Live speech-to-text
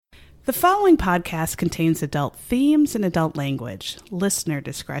The following podcast contains adult themes and adult language. Listener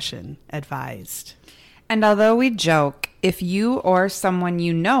discretion advised. And although we joke, if you or someone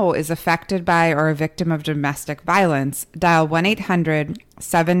you know is affected by or a victim of domestic violence, dial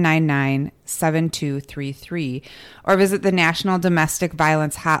 1-800-799-7233 or visit the National Domestic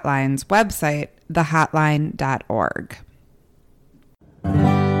Violence Hotline's website, thehotline.org.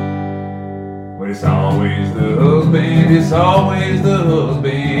 But it's always the husband, it's always the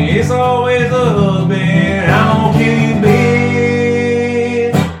husband, it's always the husband, I'm gonna kill you,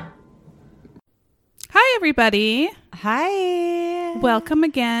 babe. Hi, everybody. Hi. Welcome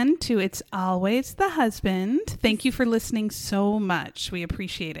again to It's Always the Husband. Thank you for listening so much. We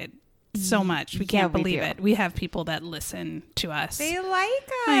appreciate it so much. We can't believe it. We have people that listen to us. They like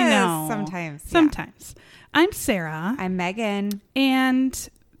us. I know. Sometimes. Sometimes. I'm Sarah. I'm Megan. And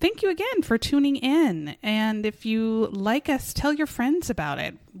thank you again for tuning in. And if you like us, tell your friends about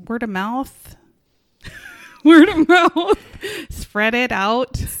it. Word of mouth. Word of mouth. Spread it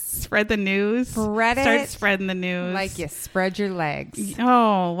out. Spread the news. Start spreading the news. Like you spread your legs.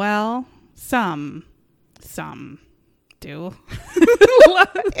 Oh, well, some do.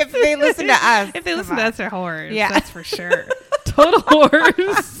 If they listen to us. If they listen to us, they're whores. Yeah. That's for sure. Total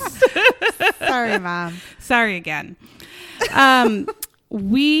whores. Sorry, Mom. Sorry again.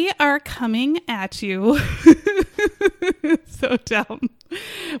 We are coming at you so dumb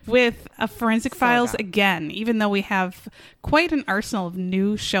with a Forensic Files again, even though we have quite an arsenal of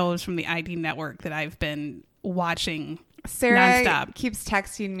new shows from the ID network that I've been watching Sarah nonstop. Keeps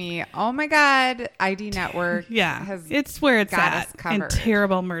texting me, oh my God, ID network. It's where it's got us at in covered.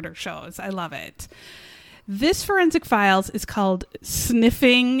 terrible murder shows. I love it. This Forensic Files is called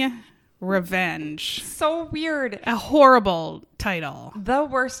Sniffing Revenge. So weird. A horrible title. The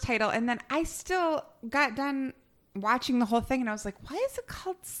worst title. And then I still got done watching the whole thing and I was like, why is it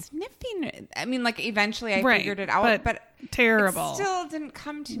called Sniffing? I mean, like eventually I figured it out, but terrible. It still didn't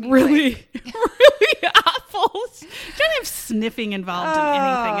come to me. Really, really awful. You don't have sniffing involved in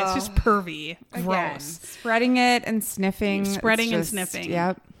anything. It's just pervy. Gross. Again, spreading it and sniffing. Spreading and sniffing.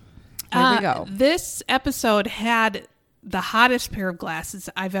 Yep. Here we go. This episode had the hottest pair of glasses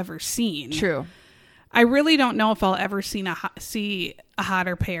I've ever seen. True. I really don't know if I'll ever see a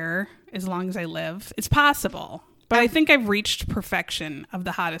hotter pair as long as I live. It's possible, but I think I've reached perfection of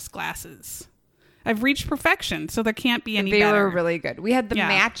the hottest glasses. I've reached perfection, so there can't be any better. They were really good. We had the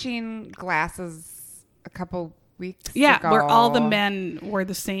matching glasses a couple weeks ago. Yeah, where all the men were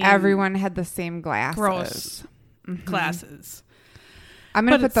the same. Everyone had the same glasses. Gross glasses. I'm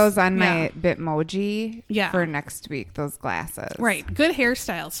going to put those on my Bitmoji for next week, those glasses. Right. Good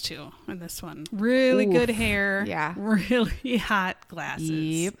hairstyles, too, in this one. Really good hair. Yeah. Really hot glasses.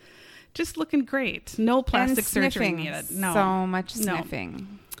 Yep. Just looking great. No plastic surgery needed. No. So much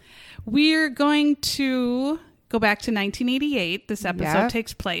sniffing. We're going to go back to 1988. This episode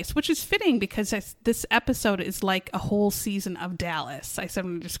takes place, which is fitting because this episode is like a whole season of Dallas. I said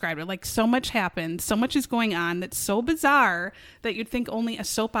when I described it. Like, so much happened. So much is going on that's so bizarre that you'd think only a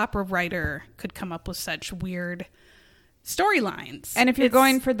soap opera writer could come up with such weird storylines. And if you're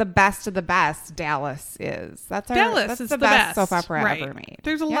going for the best of the best, Dallas is. That's the best soap opera ever made.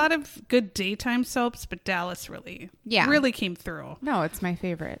 There's a lot of good daytime soaps, but Dallas really came through. No, it's my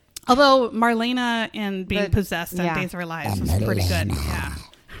favorite. Although Marlena and being possessed on Days of Our Lives was pretty good. Yeah,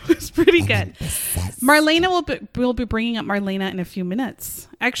 it was pretty good. Marlena will be bringing up Marlena in a few minutes.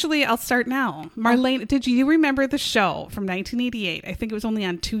 Actually, I'll start now. Marlena, did you remember the show from 1988? I think it was only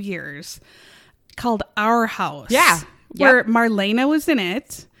on 2 years, called Our House. Yeah. Where Marlena was in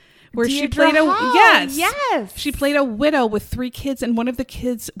it. Where she played she played a widow with 3 kids, and one of the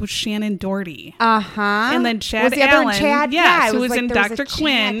kids was Shannon Doherty. And then Chad Allen, who was in Dr.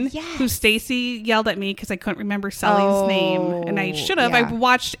 Quinn, who Stacy yelled at me because I couldn't remember Sully's name, and I should have. I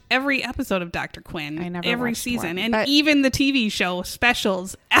watched every episode of Dr. Quinn, every season, and even the TV show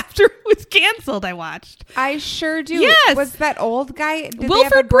specials after it was canceled. I watched. I sure do. Yes, was that old guy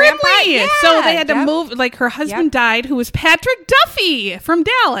Wilford Brimley? Yeah. So they had to move. Like, her husband died, who was Patrick Duffy from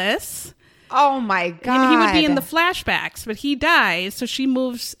Dallas. Oh my God. And he would be in the flashbacks, but he dies. So she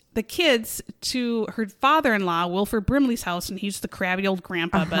moves the kids to her father-in-law, Wilford Brimley's house, and he's the crabby old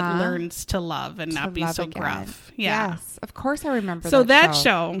grandpa, but learns to love and not be so gruff. Yeah. Yes, of course I remember that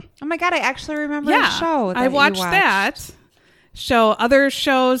show. Oh my God, I actually remember the show. I watched that show. Other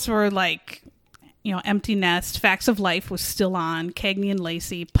shows were like, Empty Nest, Facts of Life was still on, Cagney and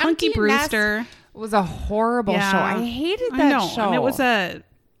Lacey, Punky Brewster. Nest was a horrible show. I hated that show. And it was a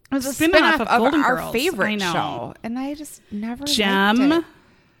spin-off of Golden our Girls. favorite show. And I just never Gem. liked it.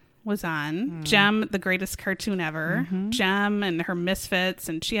 was on. Jem, the greatest cartoon ever. Jem and her misfits,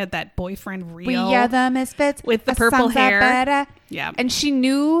 and she had that boyfriend Rio. We are the misfits with the purple hair. Yeah, and she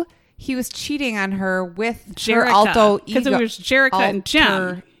knew he was cheating on her with Jerrica, her alter ego. because it was Jerrica and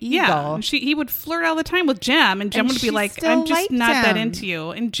Jem. Ego. Yeah, and he would flirt all the time with Jem, and Jem would be like, "I'm just not that into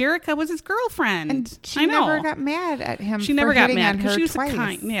you." And Jerrica was his girlfriend. And she never got mad at him. She never got mad because she was twice. a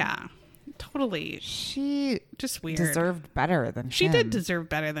kind. Yeah, totally. She just weird. Deserved better than she him. did deserve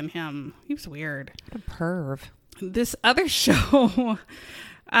better than him. He was weird. What a perv. This other show,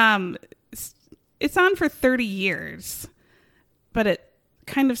 it's on for 30 years, but it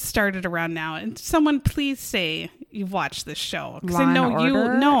kind of started around now. And someone please say you've watched this show, because I know you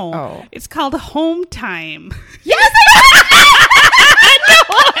know. Oh. It's called Home Time. Yes.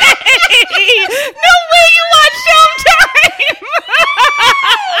 No way! No way you watched Home Time!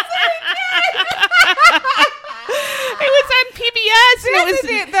 It was on PBS. And it was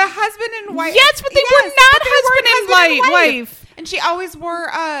the husband and wife. Yes, but they were not husband and wife. And she always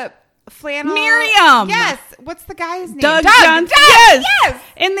wore flannel. Miriam. Yes. What's the guy's name? Doug Johnson. Yes.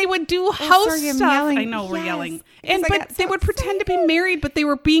 And they would do house sorry, I'm stuff. yelling. I know we're Yes. yelling. Because And I but got they so would pretend to be married, but they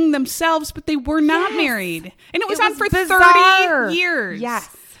were being themselves, but they were not Yes. married. And it was It on was for bizarre. 30 years. Yes.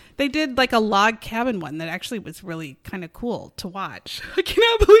 They did like a log cabin one that actually was really kind of cool to watch. I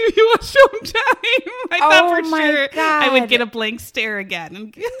cannot believe you watched Home Time. I thought for my sure I God. would get a blank stare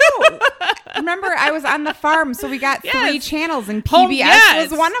again. Remember, I was on the farm, so we got 3 Yes. channels, and Home- PBS yes.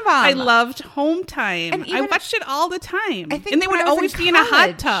 was one of them. I loved Home Time. And I even- watched it all the time. I think and they when would I was always in be in a hot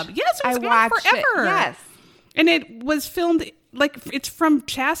college, tub. Yes, it was I going watched it. forever. Yes. And it was filmed, like, it's from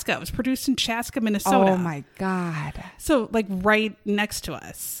Chaska. It was produced in Chaska, Minnesota. Oh my God. So, like, right next to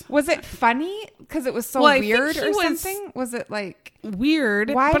us. Was it funny because it was so Well, I think weird he or was- something? Was it like, Weird.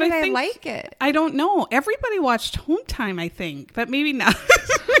 why but did I I think, like it? I don't know. Everybody watched Home Time, I think, but maybe not.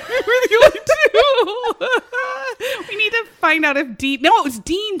 We're the only two. We need to find out if Dean. No, it was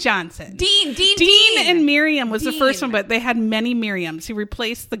Dean Johnson. Dean and Miriam was the first Dean. one, but they had many Miriams. He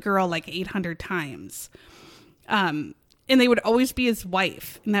replaced the girl like 800 times. And they would always be his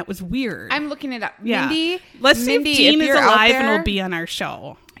wife, and that was weird. I'm looking it up. Yeah. Mindy, Let's see if Dean is you're out alive and there- will be on our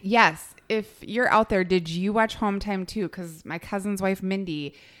show. Yes. If you're out there, did you watch Home Time too? Because my cousin's wife,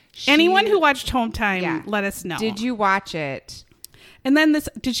 Mindy. Anyone who watched Home Time, Yeah. let us know. Did you watch it? And then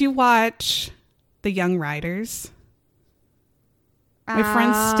did you watch The Young Riders? My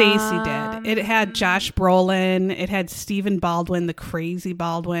friend Stacy did. It had Josh Brolin. It had Stephen Baldwin, the crazy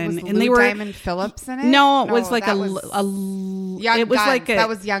Baldwin, Was and Lou they were Diamond Phillips in it? No, it was like that a Young it was Guns. like That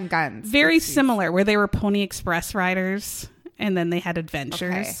was Young Guns. very Let's see. similar, where they were Pony Express riders, and then they had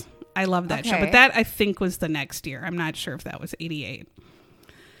adventures. Okay. I love that show, Okay. but that I think was the next year. I'm not sure if that was 88.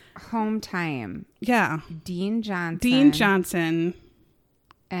 Home Time. Yeah, Dean Johnson.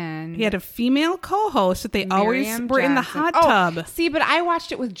 And he had a female co-host that they always Miriam were in the Johnson. hot Oh, tub. See, but I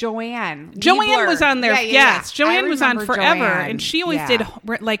watched it with Joanne. Joanne Liebler. was on there. Yeah, yeah, Yes, yeah. Joanne I was on remember forever, Joanne. and she always Yeah. did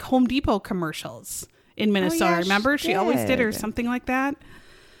like Home Depot commercials in Minnesota. yeah, Remember, she she always did, or did. something like that.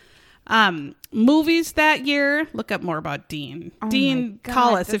 Movies that year. Look up more about Dean. Oh Dean, my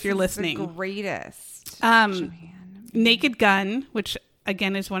call God, us this if you're is listening. The greatest. Joanne. Naked Gun, which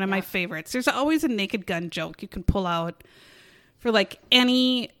again is one of my favorites. There's always a Naked Gun joke you can pull out for like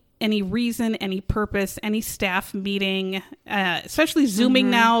any reason, any purpose, any staff meeting, especially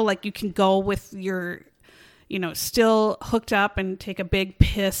Zooming now. Like you can go with your, still hooked up and take a big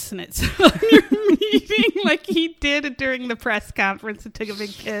piss, and it's on your meeting, like he did during the press conference and took a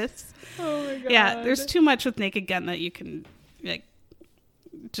big piss. Oh my God. Yeah, there's too much with Naked Gun that you can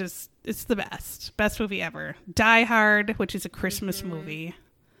it's the best movie ever. Die Hard, which is a Christmas movie.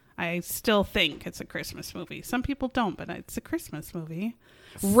 I still think it's a Christmas movie. Some people don't, but it's a Christmas movie.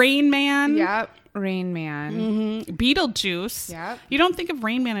 Rain Man. Yep. Rain Man. Beetlejuice. Yep. You don't think of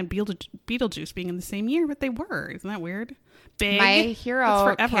Rain Man and Beetlejuice being in the same year, but they were. Isn't that weird? Big. My hero, That's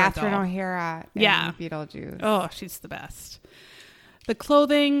forever Catherine ago. O'Hara. in Yeah. Beetlejuice. Oh, she's the best. The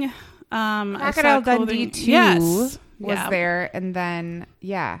clothing. Crocodile Dundee 2 was was there. And then,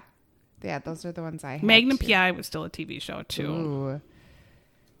 yeah, those are the ones I had. Magnum too. P.I. was still a TV show, too. Ooh.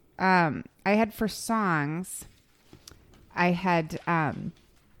 I had for songs, I had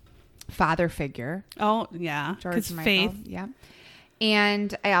Father Figure, Oh, yeah. George Because Michael. Faith. Yeah.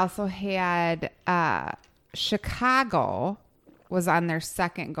 And I also had Chicago was on their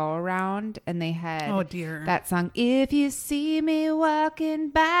second go around, and they had Oh, dear. that song, If You See Me Walking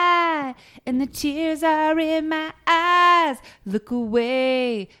By and the tears are in my eyes, look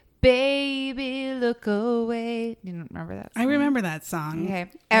away, baby, look away. You don't remember that song? I remember that song. Okay. I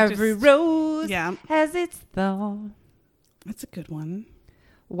Every just- rose Yeah. has its thorn. That's a good one.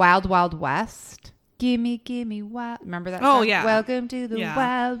 Wild Wild West. Gimme wild. Remember that Oh, song? yeah. Welcome to the Yeah.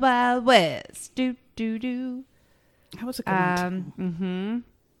 Wild Wild West. Do do do. That was a good one. Mm-hmm.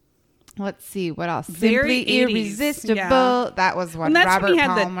 Let's see what else. Very Simply 80s, Irresistible. yeah. That was one. And that's Robert when you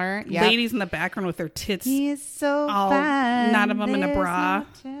had Palmer. the Yep. ladies in the background with their tits. He is so all fine. none of them in a There's bra. no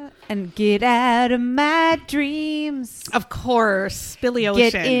doubt. And get out of my dreams. Of course, Billy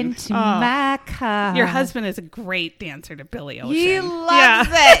Ocean. Get into Oh, my car. Your husband is a great dancer to Billy Ocean. He loves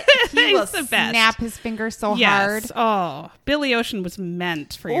it. He He's will the best. snap his fingers so yes. hard. Oh, Billy Ocean was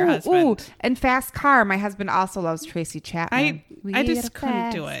meant for your Ooh, husband. and Fast Car. My husband also loves Tracy Chapman. I just got a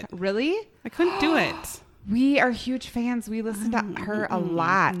couldn't do fast it. car. Really? I couldn't do it. We are huge fans. We listen to her a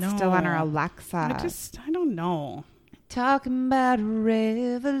lot. no. Still on our Alexa. I don't know. Talking about It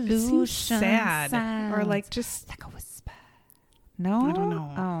revolution. seems sad. Or sounds like just like a whisper. No? I don't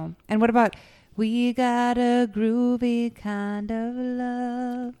know. Oh. And what about We Got a Groovy Kind of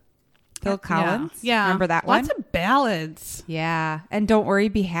Love? Phil Collins? Yeah. Remember that one? Lots of ballads. Yeah. And Don't Worry,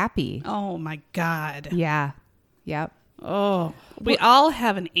 Be Happy. Oh my God. Yeah. Yep. Oh, we all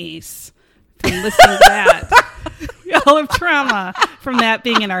have an ace from listening to that. We all have trauma from that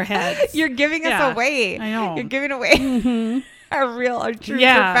being in our heads. You're giving us Yeah, away. I know. You're giving away our true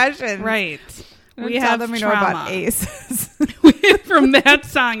Yeah, profession. right. We have them we know about aces. From that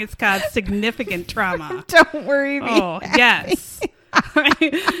song. It's called Significant Trauma. Don't worry, be Oh, happy. yes.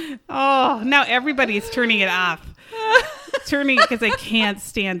 Oh, now everybody's turning it off. Turning because they can't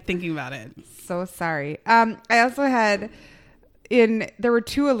stand thinking about it. So sorry. I also had there were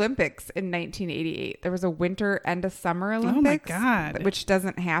two Olympics in 1988. There was a winter and a summer Olympics. Oh my God. Which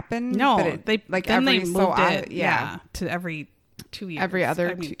doesn't happen. No, but it, they like then every they moved so it, yeah. to every 2 years. Every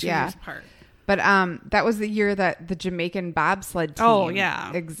other 2 two- yeah. years apart. But that was the year that the Jamaican bobsled team Oh,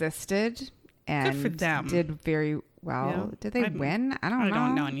 yeah. existed and for them. did very well. Yeah. Did they win? I don't know. I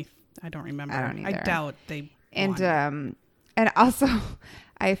don't know any. I don't remember. I don't I either. doubt they. And won. and also,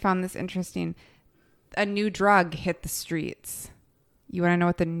 I found this interesting. A new drug hit the streets. You want to know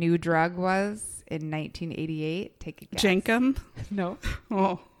what the new drug was in 1988? Take a guess. Jenkum. No,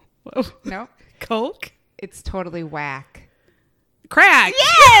 Oh, no. Coke. It's totally whack. Crack.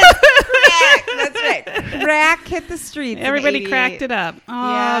 Yes, crack. That's right. Crack hit the streets. in Everybody 88. cracked it up.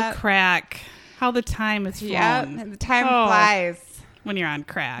 Oh, Yeah. crack. How the time is flown. Yeah, the time Oh, flies when you're on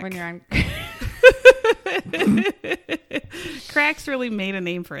crack. when you're on. Crack's really made a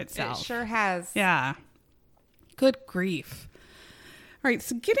name for It itself. sure has. Yeah. Good grief. All right,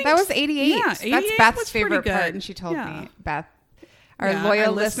 so getting That was 88. Yeah, That's 88 Beth's was pretty favorite part, good. and she told Yeah. me, Beth, our Yeah, loyal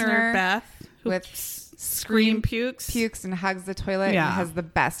our listener, Beth, who with scream pukes. pukes and hugs the toilet Yeah. and has the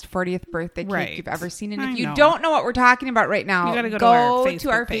best 40th birthday cake Right. you've ever seen. And I if you know. don't know what we're talking about right now, You gotta go to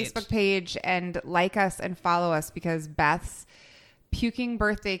our Facebook page. Facebook page and like us and follow us because Beth's puking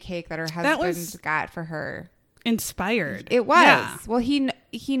birthday cake that her husband was- got for her. Inspired. It was. Yeah. Well,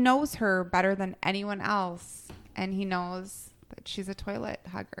 he knows her better than anyone else, and he knows that she's a toilet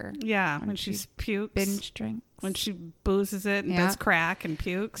hugger. Yeah, When when she she's pukes. Binge drinks. When she boozes it and Yeah. does crack and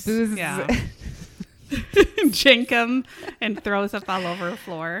pukes. Boozes Yeah. it. Jinkum and throws up all over the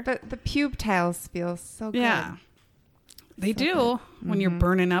floor. The pube tiles feel so good. Yeah. They So do good. when you're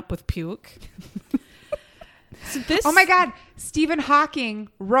burning up with puke. So this Oh my God. Stephen Hawking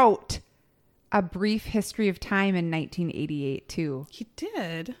wrote A Brief History of Time in 1988 too. He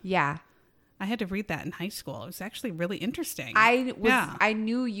did. Yeah. I had to read that in high school. It was actually really interesting. I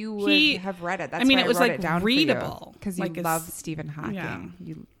knew you would He- have read it. That's I mean, why it was wrote like it down readable. because you Like it's- love Stephen Hawking. yeah.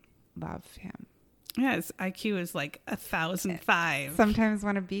 You love him. Yeah, his IQ is like 1,005. Sometimes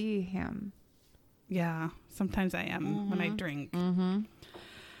want to be him. Yeah, sometimes I am when I drink. Mm-hmm.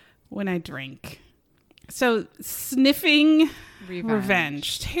 When I drink. So, Sniffing Revenge.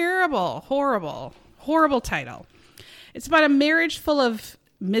 Revenge. Terrible, horrible title. It's about a marriage full of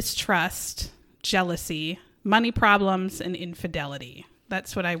mistrust, jealousy, money problems, and infidelity.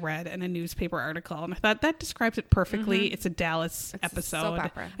 That's what I read in a newspaper article. And I thought that describes it perfectly. It's a Dallas It's a episode. soap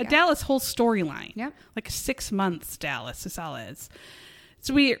opera, A yeah. Dallas whole storyline. Yep. Like 6 months Dallas is all it is.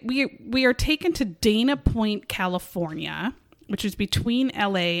 So we are taken to Dana Point, California, which is between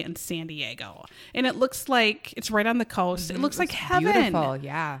LA and San Diego. And it looks like it's right on the coast. It looks like heaven. Beautiful.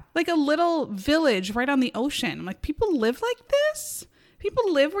 Yeah. Like a little village right on the ocean. I'm like, people live like this?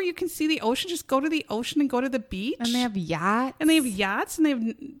 People live where you can see the ocean, just go to the ocean and go to the beach? And they have yachts. And they have yachts and they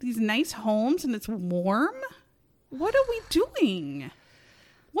have these nice homes and it's warm? What are we doing?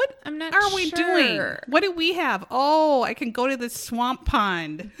 What I'm not are we sure. doing? What do we have? Oh, I can go to this swamp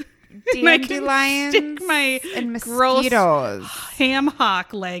pond dandelions stick my and gross mosquitoes. ham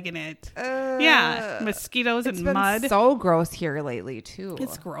hock leg in it. Yeah, mosquitoes and It's been mud. so gross here lately too.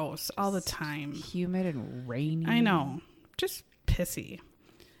 It's gross all the time. Humid and rainy. I know. Just pissy.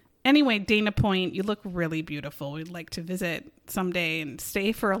 Anyway, Dana Point, you look really beautiful. We'd like to visit someday and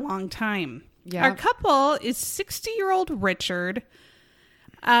stay for a long time. Yeah. Our couple is 60-year-old Richard.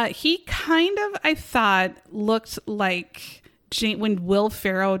 He kind of, I thought, looked like when Will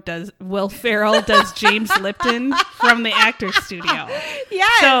Ferrell does James Lipton from the Actors Studio.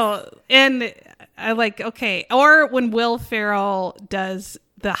 Yes. So, and I like, okay. Or when Will Ferrell does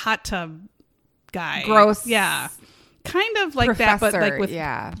the hot tub guy. Gross. Yeah. Kind of like Professor, that, but like with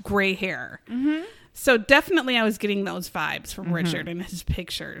yeah. gray hair. Mm-hmm. So definitely I was getting those vibes from Richard in his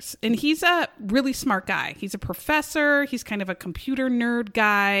pictures. And he's a really smart guy. He's a professor. He's kind of a computer nerd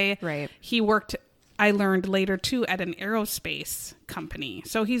guy. Right. He worked, I learned later too, at an aerospace company.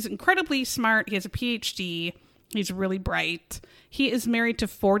 So he's incredibly smart. He has a PhD. He's really bright. He is married to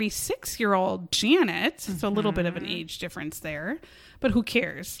 46-year-old Janet. So a little bit of an age difference there. But who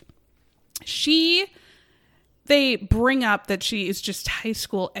cares? They bring up that she is just high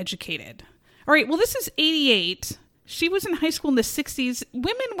school educated. All right, well, this is 88. She was in high school in the 60s.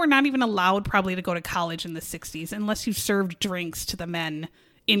 Women were not even allowed probably to go to college in the 60s unless you served drinks to the men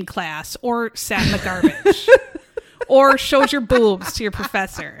in class or sat in the garbage or showed your boobs to your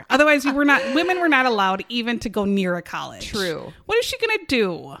professor. Otherwise, women were not allowed even to go near a college. True. What is she going to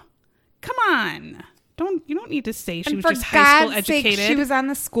do? Come on. You don't need to say she And was for just high school God's sake, educated. she was on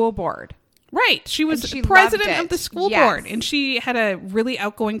the school board. Right. She was she president loved of the it. school Yes. board, and she had a really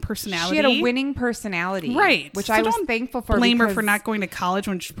outgoing personality. She had a winning personality. Right. Which So I was don't thankful for. Blame her because for not going to college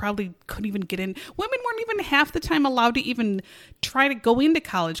when she probably couldn't even get in. Women weren't even half the time allowed to even try to go into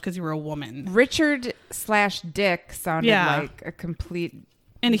college because you were a woman. Richard/Dick sounded like a complete...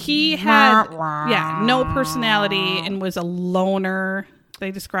 And he had, no personality and was a loner. They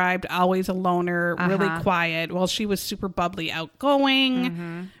described always a loner, really quiet. Well, she was super bubbly,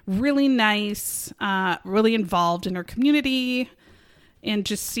 outgoing, really nice, really involved in her community, and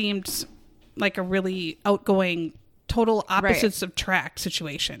just seemed like a really outgoing, total opposites attract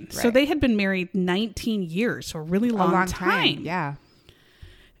situation. Right. So they had been married 19 years, so a really long time. Yeah.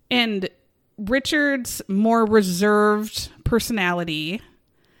 And Richard's more reserved personality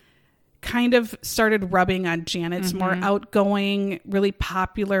kind of started rubbing on Janet's more outgoing, really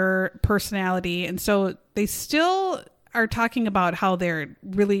popular personality. And so they still are talking about how they're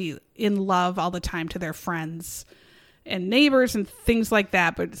really in love all the time to their friends and neighbors and things like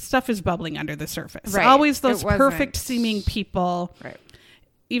that. But stuff is bubbling under the surface. Right. Always those perfect seeming people. Right.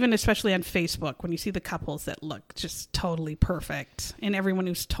 Even especially on Facebook, when you see the couples that look just totally perfect and everyone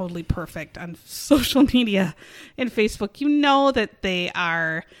who's totally perfect on social media and Facebook, you know that they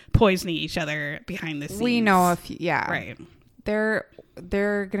are poisoning each other behind the scenes. We know Right. They're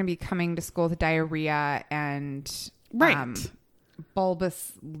going to be coming to school with diarrhea and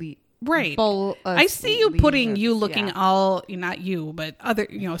bulbous Right. I see you putting looking all, not you, but other,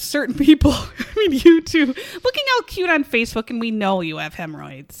 certain people, I mean, you too, looking all cute on Facebook, and we know you have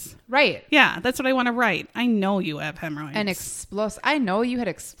hemorrhoids. Right. Yeah, that's what I want to write. I know you have hemorrhoids. And I know you had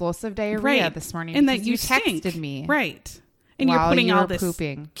explosive diarrhea this morning. And that you texted me. Right. And you're putting all this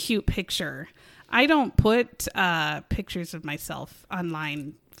pooping. Cute picture. I don't put pictures of myself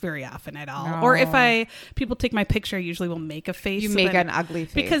online very often at all. No. Or if people take my picture, I usually will make a face. You make an ugly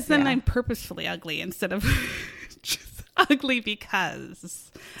face. Because then I'm purposefully ugly instead of just ugly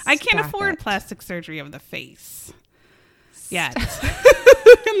because I can't afford plastic surgery of the face yet.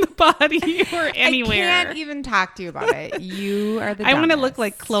 In the body or anywhere. I can't even talk to you about it. You are the I want to dumbest. look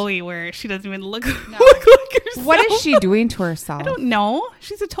like Chloe where she doesn't even look like herself. What is she doing to herself? I don't know.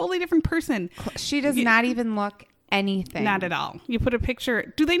 She's a totally different person. She does not even look anything. Not at all. You put a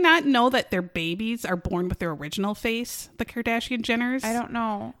picture. Do they not know that their babies are born with their original face? The Kardashian Jenners? I don't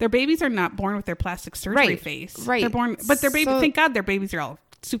know. Their babies are not born with their plastic surgery face. Right. They're born, but their babies, thank God their babies are all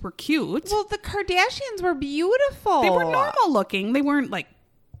super cute. Well, the Kardashians were beautiful. They were normal looking. They weren't like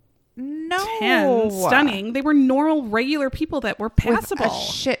 10 stunning. They were normal, regular people that were passable. With a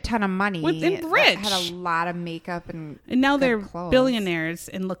shit ton of money. And rich. Had a lot of makeup and now they're clothes. Billionaires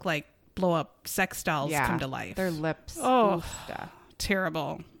and look like blow up sex dolls come to life. Their lips. Oh,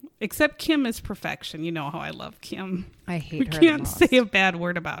 terrible. Except Kim is perfection. You know how I love Kim. I hate her. We can't say a bad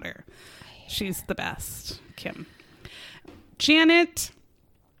word about her. She's the best, Kim. Janet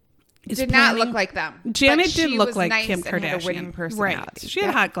did not look like them. Janet but did she look was like nice Kim and had a Kardashian. winning personality. Right. She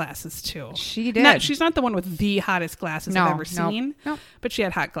had hot glasses too. She did. She's not the one with the hottest glasses I've ever seen, but she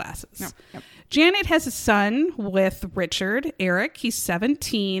had hot glasses. Nope. Janet has a son with Richard, Eric. He's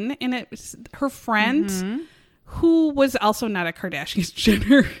 17, and it's her friend who was also not a Kardashian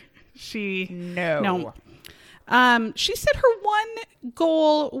Jenner. No. She said her one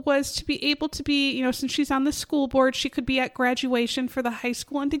goal was to be able to be, since she's on the school board, she could be at graduation for the high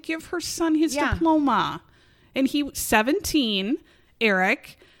school and to give her son his diploma. And he was 17,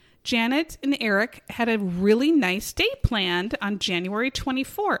 Eric. Janet and Eric had a really nice date planned on January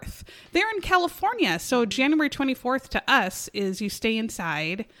 24th. They're in California, so January 24th to us is you stay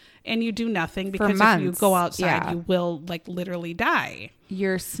inside and you do nothing because if you go outside, you will literally die.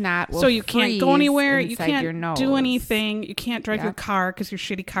 Your snot will so you can't go anywhere. You can't your nose. do anything. You can't drive your car because your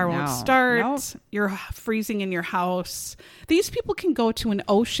shitty car won't start. Nope. You're freezing in your house. These people can go to an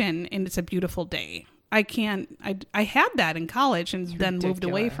ocean and it's a beautiful day. I can't. I had that in college and then moved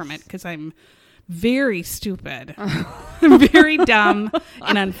away from it because I'm very stupid, very dumb,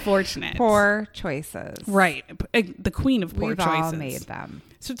 and unfortunate. Poor choices. Right. The queen of poor choices. We've all made them.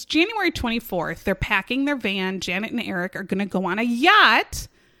 So it's January 24th. They're packing their van. Janet and Eric are going to go on a yacht.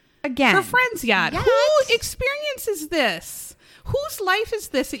 Again. Her friend's yacht. Who experiences this? Whose life is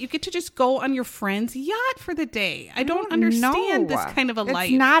this that you get to just go on your friend's yacht for the day? I don't understand this kind of a life.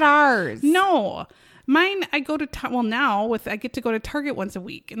 It's not ours. No. Mine, I go to, I get to go to Target once a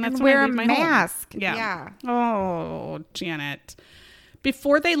week. And that's when wear I leave my mask. Home. Yeah. Oh, Janet.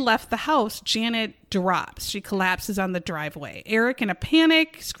 Before they left the house, Janet drops. She collapses on the driveway. Eric, in a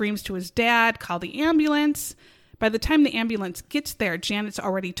panic, screams to his dad, call the ambulance. By the time the ambulance gets there, Janet's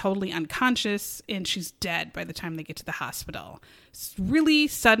already totally unconscious and she's dead by the time they get to the hospital. It's really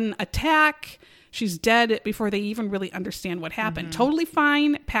sudden attack. She's dead before they even really understand what happened. Totally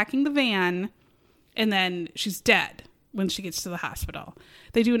fine, packing the van. And then she's dead when she gets to the hospital.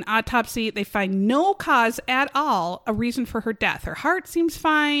 They do an autopsy. They find no cause at all, a reason for her death. Her heart seems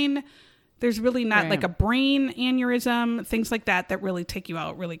fine. There's really not like a brain aneurysm, things like that really take you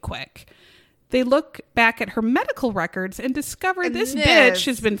out really quick. They look back at her medical records and discover this bitch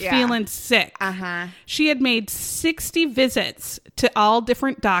has been feeling sick. She had made 60 visits to all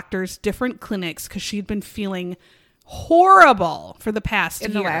different doctors, different clinics, because she'd been feeling horrible for the past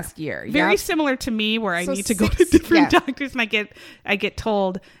in year. The last year. Very similar to me where I need to go to different doctors and I get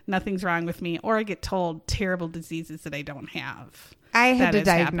told nothing's wrong with me, or I get told terrible diseases that I don't have. I had to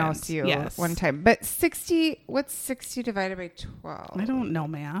diagnose you one time. But 60, what's 60 divided by 12? I don't know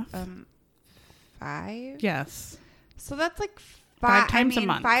math. 5? Yes. So that's like 5 times a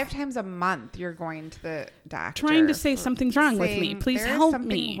month. 5 times a month you're going to the doctor. Trying to say something's wrong with me. Please help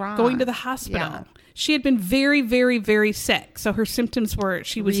me. Going to the hospital. Yeah. She had been very, very, very sick. So her symptoms were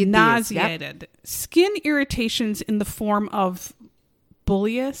she was nauseated. Skin irritations in the form of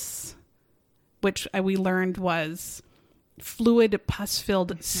bullous, which we learned was fluid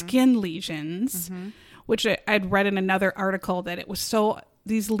pus-filled skin lesions, which I'd read in another article that it was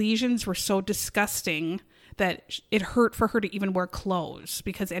these lesions were so disgusting that it hurt for her to even wear clothes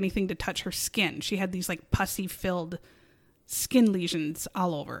because anything to touch her skin. She had these pussy-filled skin lesions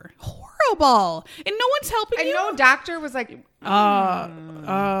all over. Horrible. And no one's helping you. And no doctor was like, I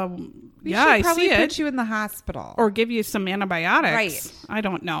see it. Put you in the hospital. Or give you some antibiotics. Right. I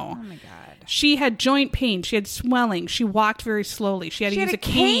don't know. Oh my God. She had joint pain. She had swelling. She walked very slowly. She had to use a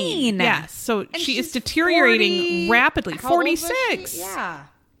cane. Yes. So she is deteriorating rapidly. 46. Yeah.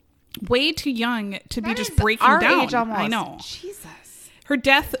 Way too young to be just breaking down. Age almost. I know. Jesus. Her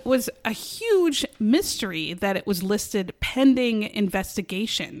death was a huge mystery that it was listed pending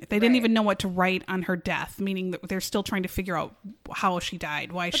investigation. They didn't even know what to write on her death, meaning that they're still trying to figure out how she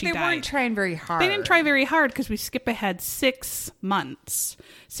died, why she died. They weren't trying very hard. They didn't try very hard because we skip ahead 6 months.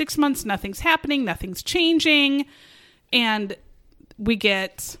 6 months, nothing's happening, nothing's changing. And we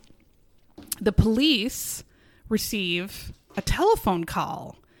get the police receive a telephone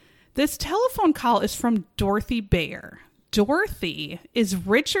call. This telephone call is from Dorothy Bayer. Dorothy is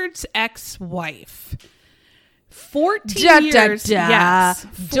Richard's ex-wife. 14 years. Yes.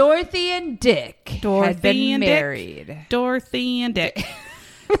 Dorothy and Dick had been married. Dorothy and Dick.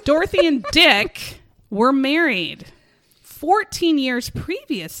 Dorothy and Dick were married 14 years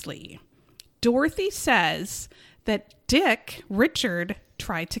previously. Dorothy says that Richard,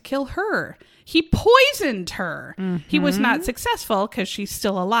 tried to kill her. He poisoned her. He was not successful because she's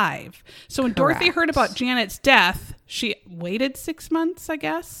still alive. So when Dorothy heard about Janet's death, she waited 6 months, I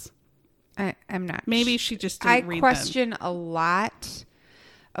guess. I'm not. Maybe she just didn't read them. I question a lot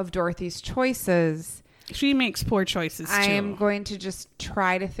of Dorothy's choices She makes poor choices too. I am going to just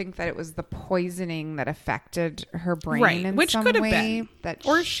try to think that it was the poisoning that affected her brain right, in which some could have way, been. that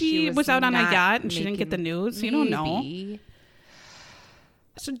Or she was out on a not yacht and she didn't get the news. You don't know. maybe.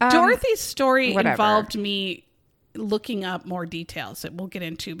 So Dorothy's story whatever. involved me looking up more details that we'll get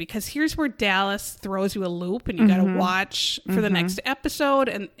into, because here's where Dallas throws you a loop and you got to watch for the next episode.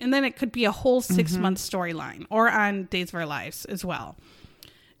 And then it could be a whole 6-month storyline, or on Days of Our Lives as well.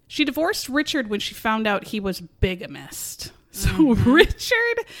 She divorced Richard when she found out he was bigamist. So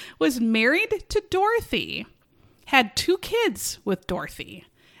Richard was married to Dorothy, had 2 kids with Dorothy.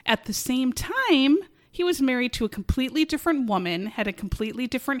 At the same time, he was married to a completely different woman, had a completely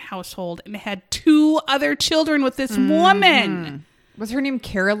different household, and had 2 other children with this woman. Was her name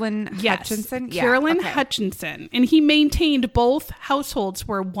Carolyn Hutchinson? Yes, Carolyn Hutchinson. And he maintained both households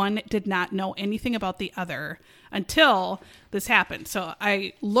where one did not know anything about the other until this happened. So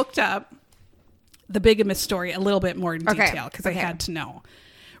I looked up the bigamist story a little bit more in detail because I had to know.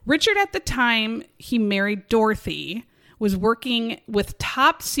 Richard, at the time he married Dorothy, was working with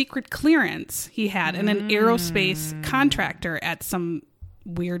top secret clearance he had in an aerospace contractor at some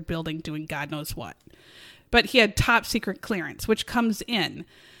weird building doing God knows what. But he had top secret clearance, which comes in.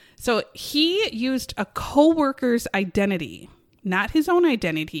 So he used a co-worker's identity, not his own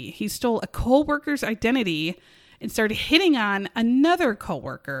identity. He stole a co-worker's identity and started hitting on another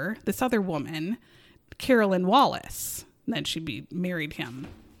co-worker, this other woman, Carolyn Wallace. And then she married him.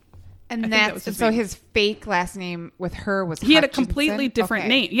 And that's so his fake last name with her was he had a completely different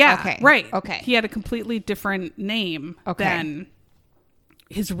name. Yeah, okay. Right. Okay. He had a completely different name than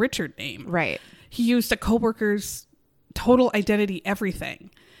his Richard name. Right. He used a coworker's total identity,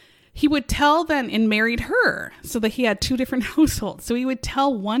 everything. He would tell then and married her so that he had 2 different households. So he would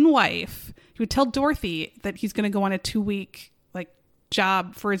tell one wife, he would tell Dorothy that he's going to go on a 2-week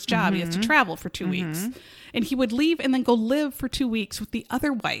job for his job. He has to travel for 2 weeks. And he would leave and then go live for 2 weeks with the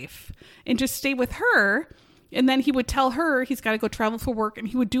other wife and just stay with her. And then he would tell her he's got to go travel for work, and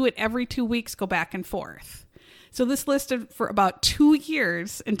he would do it every 2 weeks, go back and forth. So this lasted for about 2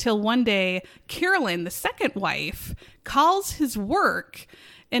 years until one day Carolyn, the second wife, calls his work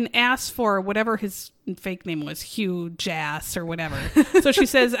and asks for whatever his fake name was, Hugh Jass or whatever. So she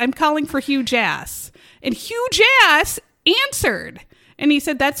says, I'm calling for Hugh Jass. And Hugh Jass answered. And he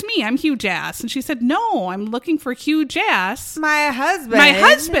said, that's me. I'm Hugh Jass. And she said, no, I'm looking for Hugh Jass. My husband. My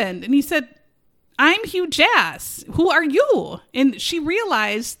husband. And he said, I'm Hugh Jass. Who are you? And she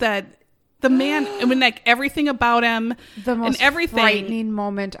realized that the man, I mean, like everything about him, the most and everything, frightening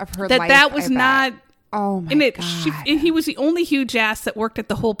moment of her life. That was not. Oh my God. And he was the only Hugh Jass that worked at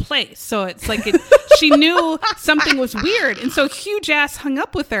the whole place. So it's like she knew something was weird. And so Hugh Jass hung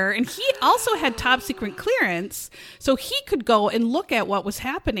up with her, and he also had top secret clearance. So he could go and look at what was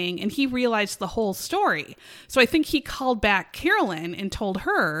happening, and he realized the whole story. So I think he called back Carolyn and told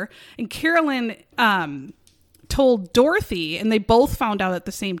her, and Carolyn told Dorothy, and they both found out at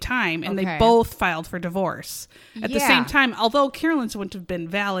the same time, and they both filed for divorce at the same time, although Carolyn's wouldn't have been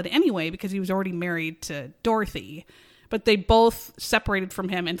valid anyway because he was already married to Dorothy. But they both separated from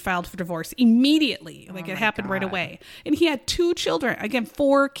him and filed for divorce immediately. Like it happened right away. And he had 2 children, again,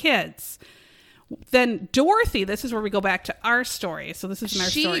 4 kids. Then Dorothy, this is where we go back to our story. So this is in our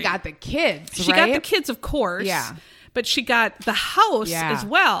story. She got the kids, She got the kids, of course. Yeah. But she got the house as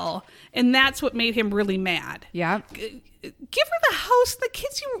well. And that's what made him really mad. Yeah. Give her the house, the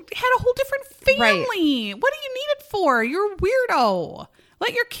kids. You had a whole different family. Right. What do you need it for? You're a weirdo.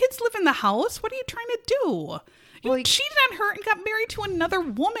 Let your kids live in the house. What are you trying to do? You cheated on her and got married to another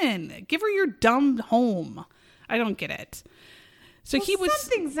woman. Give her your dumb home. I don't get it. So he was.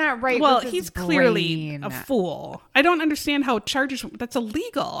 Something's not right. Well, with his he's clearly brain. a fool. I don't understand how charges. That's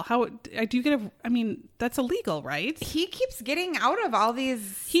illegal. How do you get a? I mean, that's illegal, right? He keeps getting out of all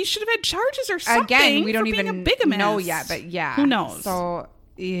these. He should have had charges or something. Again, we don't for even being a bigamist. know yet, but yeah, who knows? So,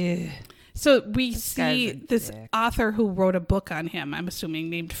 so we see this author who wrote a book on him. I'm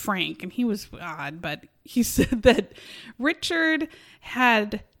assuming named Frank, and he was odd, but he said that Richard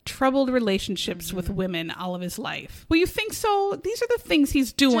had troubled relationships with women all of his life. Well, you think so? These are the things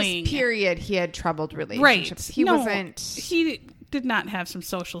he's doing. Just period. He had troubled relationships. Right. He wasn't. He did not have some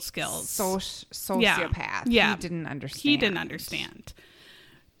social skills. Sociopath. Yeah. He didn't understand. He didn't understand.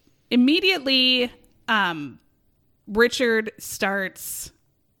 Immediately, Richard starts.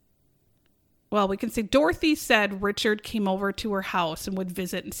 Well, we can say Dorothy said Richard came over to her house and would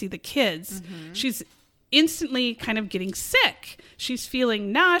visit and see the kids. She's instantly kind of getting sick. She's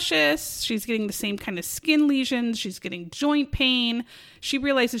feeling nauseous. She's getting the same kind of skin lesions. She's getting joint pain. She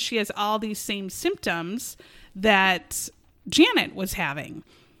realizes she has all these same symptoms that Janet was having.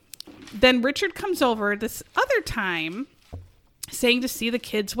 then Richard comes over this other time saying to see the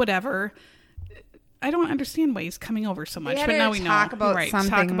kids, whatever. I don't understand why he's coming over so much, but now we know. Talk about something,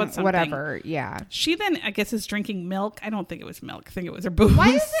 talk about something, whatever. Yeah. She then, I guess, is drinking milk. I don't think it was milk. I think it was her booze. Why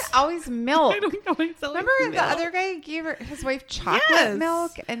is it always milk? I don't know. It's always Remember milk. the other guy gave his wife chocolate Yes.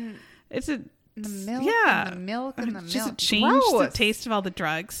 milk and It's a the milk yeah. and the milk and the Just milk. changed the Gross. taste of all the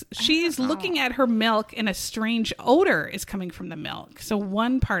drugs. She's know. looking at her milk and a strange odor is coming from the milk. So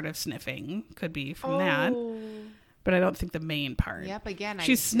one part of sniffing could be from that, but I don't think the main part. Yep, again.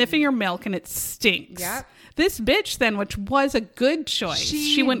 She's sniffing her milk and it stinks. Yep. This bitch then, which was a good choice,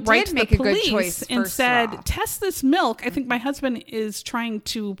 she went right did to make the a good police choice and first said, off. test this milk. I think my husband is trying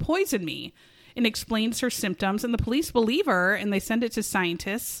to poison me, and explains her symptoms. And the police believe her and they send it to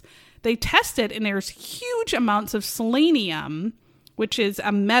scientists. They test it and there's huge amounts of selenium, which is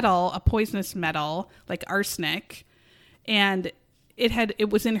a metal, a poisonous metal like arsenic. And it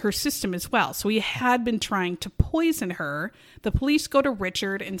was in her system as well. So he had been trying to poison her. The police go to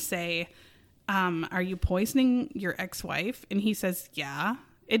Richard and say, are you poisoning your ex-wife? And he says, yeah,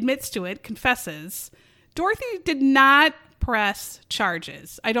 admits to it, confesses. Dorothy did not press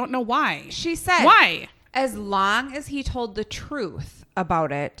charges. I don't know why. She said, why? as long as he told the truth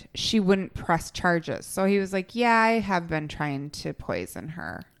about it, she wouldn't press charges. So he was like, yeah, I have been trying to poison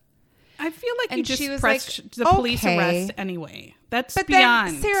her. I feel like you And just she was pressed like, the police okay. arrest anyway. That's But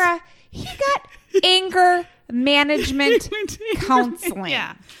beyond. then, Sarah, he got anger management counseling.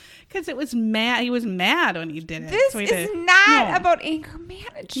 Yeah. Because it was mad. He was mad when he did it. This So he is did- not No. about anger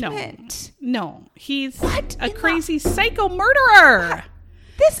management. No. He's What a in the- crazy psycho murderer.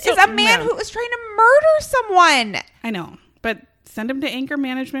 This So- is a man no. who was trying to murder someone. I know. But send him to anger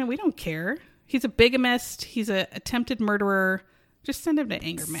management. We don't care. He's a bigamist. He's an attempted murderer. Just send him to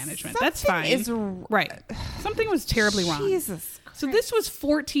anger management. That's fine. Something is right. Something was terribly wrong. Jesus Christ. So this was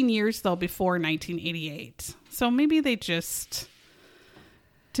 14 years, though, before 1988. So maybe they just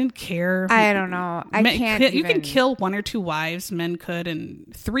didn't care. I don't know. I can't You can even- kill one or two wives. Men could.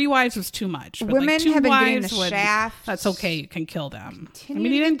 And 3 wives was too much. But Women like 2 have been getting wives the shaft. That's okay. You can kill them. Continue I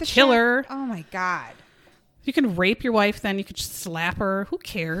mean, to you get didn't the kill shaft. her. Oh my God. You can rape your wife, then you could just slap her. Who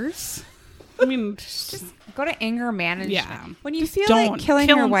cares? I mean, Just go to anger management. Yeah. When you Just feel don't like killing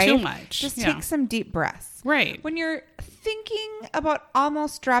kill your them wife, too much. just Yeah. take some deep breaths. right. When you're thinking about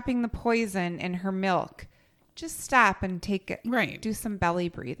almost dropping the poison in her milk, just stop and take it. Right. Do some belly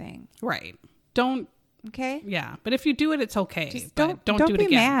breathing. Right. Don't. Okay. Yeah, but if you do it, it's okay. Just But don't do it be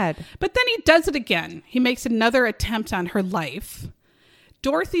again. mad. But then he does it again. He makes another attempt on her life.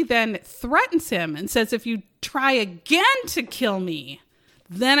 Dorothy then threatens him and says, if you try again to kill me,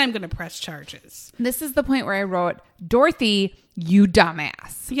 then I'm going to press charges. This is the point where I wrote, Dorothy, you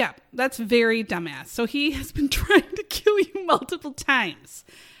dumbass. Yeah, that's very dumbass. So he has been trying to kill you multiple times.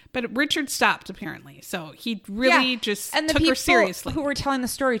 But Richard stopped, apparently. So he really just and the took people her seriously. who were telling the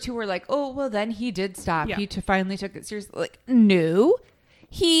story too were like, oh, well, then he did stop. Yeah. He finally took it seriously. Like, no,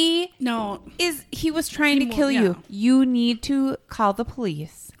 he No, was trying to kill yeah. you. You need to call the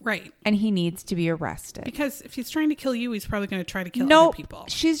police, right. and he needs to be arrested. Because if he's trying to kill you, he's probably going to try to kill No, other people.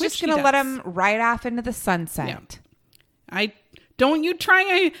 she's which just he going to let does. him ride off into the sunset. Don't you try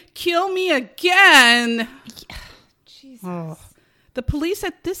and kill me again. Jesus. Oh. The police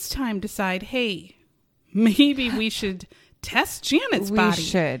at this time decide, hey, maybe we should test Janet's We body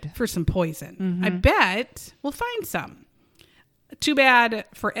should. for some poison. I bet we'll find some. Too bad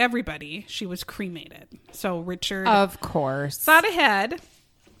for everybody, she was cremated. So Richard Of course. thought ahead,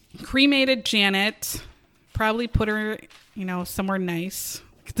 cremated Janet, probably put her, somewhere nice,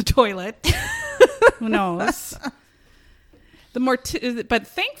 the toilet. Who knows? But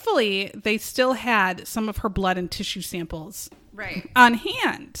thankfully, they still had some of her blood and tissue samples Right. on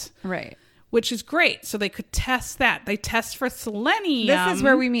hand, Right. which is great. So they could test that. They test for selenium. This is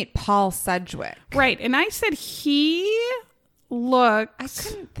where we meet Paul Sedgwick. Right. And I said he looks I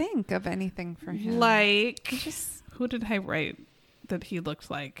couldn't think of anything for him. like... Just Who did I write that he looked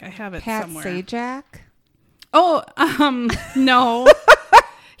like? I have it Pat somewhere. Sajak. Oh, no.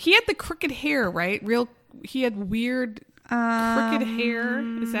 He had the crooked hair, right? He had weird crooked hair.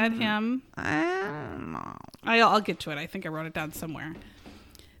 Is that him? I don't know. I'll get to it. I think I wrote it down somewhere.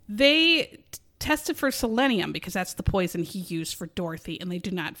 They tested for selenium because that's the poison he used for Dorothy, and they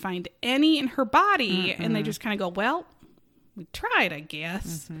do not find any in her body. And they just kind of go, well, we tried, I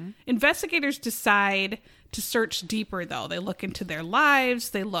guess. Investigators decide to search deeper, though. They look into their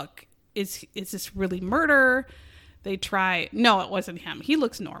lives. They look, is this really murder? They try. No, it wasn't him. He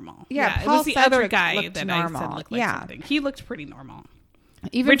looks normal. Yeah, it Paul was the other Sedgwick guy looked that I normal. said looked like Yeah. something. He looked pretty normal.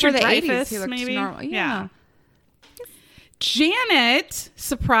 Even Richard for the 80s, Dreyfuss, he looked maybe? normal. Yeah. Janet,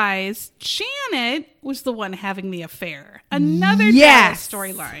 surprise, Janet was the one having the affair. Another Yes.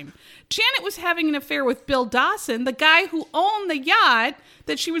 Dallas storyline. Janet was having an affair with Bill Dawson, the guy who owned the yacht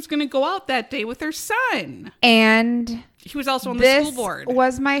that she was going to go out that day with her son. And He was also on the this school board.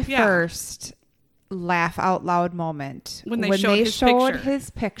 was my Yeah. first laugh out loud moment. When they showed his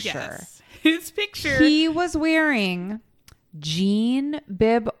picture. Yes. His picture. He was wearing jean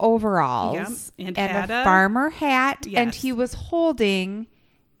bib overalls Yep. And and had a a- farmer hat, Yes. and he was holding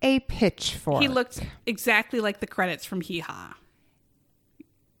a pitchfork. He looked exactly like the credits from Hee Haw.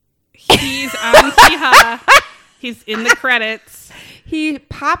 He's on Hee Haw. He's in the credits. He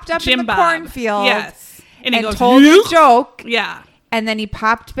popped up Jim in the Bob. cornfield, Yes. And he goes, told a joke, yeah, and then he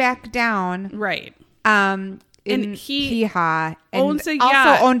popped back down. right. In And he Hee Haw, and owns a yacht.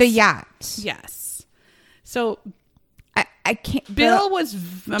 also owned a yacht. Yes. So I can't. Bill was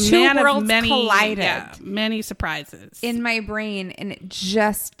a two man of worlds many, collided. yeah, many surprises. in my brain, and it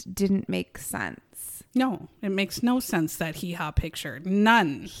just didn't make sense. No, it makes no sense, that Hee Haw picture.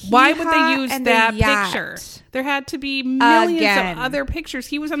 None. Why would Haw they use and that the yacht. picture? There had to be millions Again. of other pictures.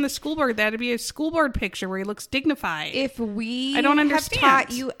 He was on the school board. There had to be a school board picture where he looks dignified. If we I don't have understand.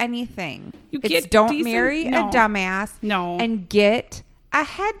 taught you anything, You it's get don't decent- marry no. a dumbass. No. And get a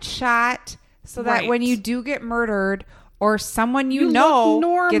headshot so that Right. when you do get murdered or someone you You know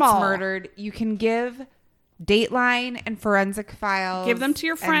look gets normal. murdered, you can give Dateline and Forensic Files. Give them to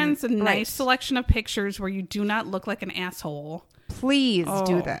your friends, and- a nice right. selection of pictures where you do not look like an asshole Please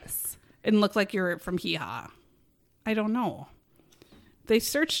do Oh. this. and look like you're from Hee Haw. I don't know. They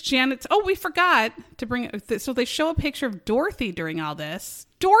searched Janet's. Oh, we forgot to bring. So they show a picture of Dorothy during all this.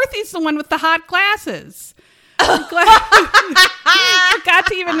 Dorothy's the one with the hot glasses. Forgot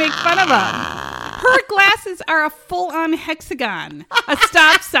to even make fun of them. Her glasses are a full-on hexagon, a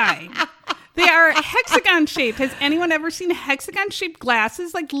stop sign. They are hexagon shaped. Has anyone ever seen hexagon shaped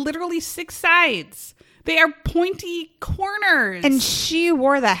glasses? Like literally 6 sides. They are pointy corners. And she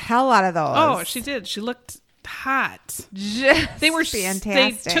wore the hell out of those. oh, she did. She looked hot. just They were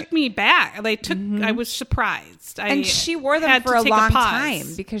fantastic. They took me back. They took. I was surprised. And she wore them had for to a take long pause.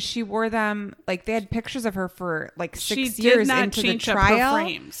 time because she wore them like they had pictures of her for like 6 She years did not into the change up her trial.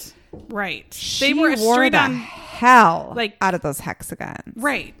 frames. Right. She They were wore straight the on. hell like- out of those hexagons.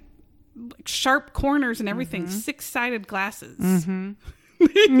 Right. Like sharp corners and everything. 6-sided glasses. Mm-hmm.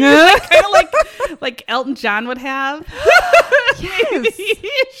 Kind of like Elton John would have. Yes.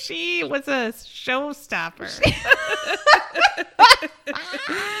 She was a showstopper.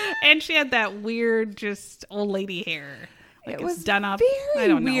 And she had that weird, just old lady hair. Like It it's was done up. very I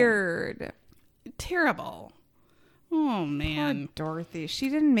don't know. weird. Terrible. Oh man. Poor Dorothy. She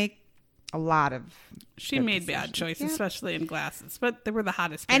didn't make a lot of. She good made bad decisions. choices, Yeah. especially in glasses. But they were the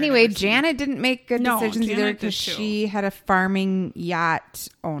hottest. pair I'd Anyway, ever seen. Janet didn't make good No, decisions Janet either did because too. she had a farming yacht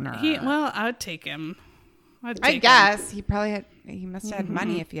owner. Well, I'd take him. I'd I take him. guess he probably had. He must have had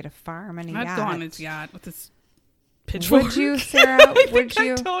money if he had a farm and a I'd yacht. go on his yacht with his pitchfork. Would you, Sarah? I think Would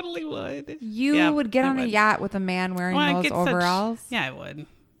you? I totally would. You Yeah, would get I on a would. yacht with a man wearing Well, I those get overalls? Yeah, I would.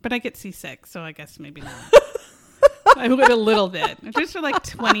 But I get seasick, so I guess maybe not. I would a little bit. Just for like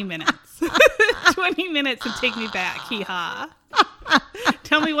 20 minutes. 20 minutes and take me back. Hee haw.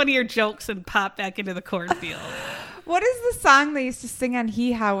 Tell me one of your jokes and pop back into the cornfield. What is the song they used to sing on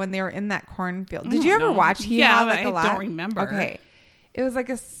Hee Haw when they were in that cornfield? Did don't you ever know. watch Hee Yeah, Haw but like a I lot? don't remember. Okay. It was like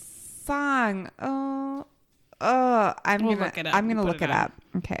a song. I'm We'll gonna look it up. I'm gonna We'll look put it it on. up.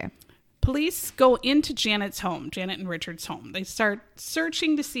 Okay. Police go into Janet's home, Janet and Richard's home. They start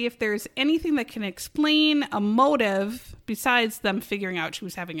searching to see if there's anything that can explain a motive besides them figuring out she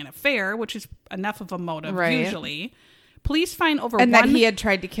was having an affair, which is enough of a motive Right. usually. Police find over And one... that he had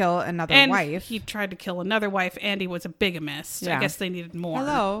tried to kill another and wife. he tried to kill another wife, and he was a bigamist. Yeah. I guess they needed more.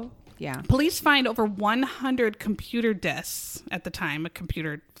 Hello. Yeah. Police find over 100 computer disks at the time, a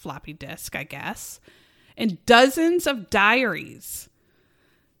computer floppy disk, I guess, and dozens of diaries.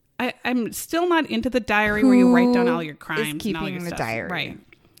 I'm still not into the diary where you write down all your crimes and all keeping your the stuff. diary? Right.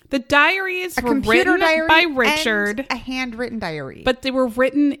 The diaries A were computer written diary by and Richard, a handwritten diary. but they were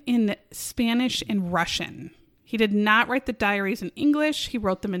written in Spanish and Russian. He did not write the diaries in English. He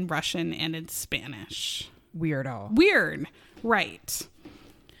wrote them in Russian and in Spanish. Weirdo. Weird. Right.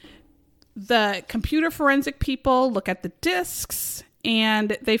 The computer forensic people look at the disks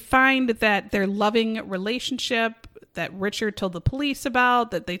and they find that their loving relationship that Richard told the police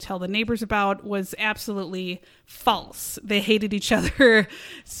about, that they tell the neighbors about, was absolutely false. They hated each other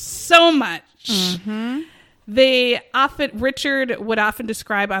so much. Mm-hmm. Richard would often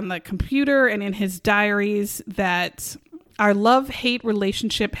describe on the computer and in his diaries that Our love-hate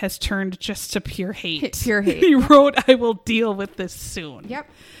relationship has turned just to pure hate. Pure hate. He wrote, I will deal with this soon. Yep.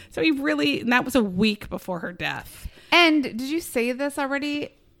 So and that was a week before her death. And did you say this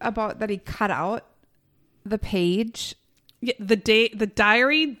already about that he cut out the page? Yeah, the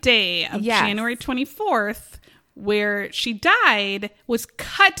diary day of January 24th, where she died, was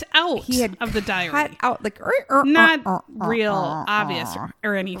cut out of the diary. Cut out, like, not real obvious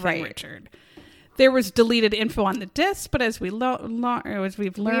or anything, right. Richard. There was deleted info on the disc, but as we've learned, we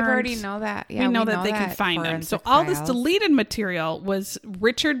already know that. Yeah, we know that they can find them. So all this deleted material was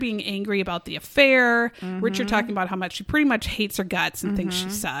Richard being angry about the affair, Richard talking about how much she pretty much hates her guts and thinks she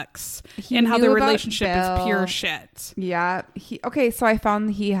sucks, and how their relationship is pure shit. Yeah. So I found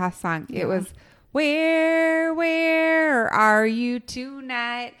the Hee Haw song. It was, where are you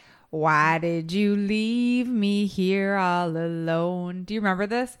tonight? Why did you leave me here all alone? Do you remember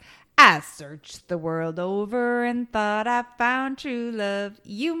this? I searched the world over and thought I found true love.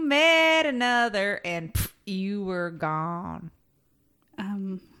 You met another and you were gone.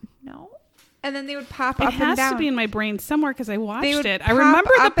 No. And then they would pop up and down. It has to be in my brain somewhere because I watched it. I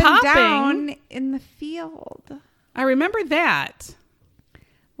remember the popping. And down in the field. I remember that.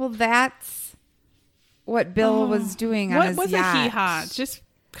 Well, that's what Bill was doing on his yacht. What was a hee-haw? Just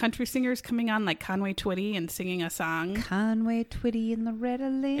country singers coming on like Conway Twitty and singing a song. Conway Twitty in the Red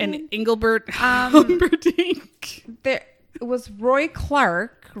Lane. And Engelbert Humperdinck. There was Roy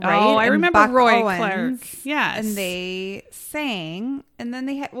Clark, right? Oh, I remember Buck Roy Owens, Clark. Yes. And they sang. And then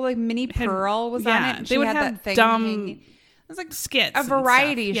they had, Minnie Pearl was on it. And they would have that thing dumb hanging. It was like skits. A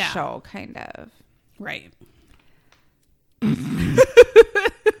variety show, kind of. Right.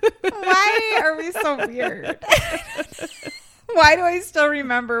 Why are we so weird? Why do I still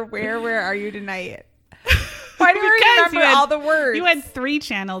remember Where Are You Tonight? Why do I remember all the words? You had 3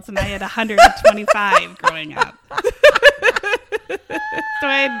 channels and I had 125 growing up.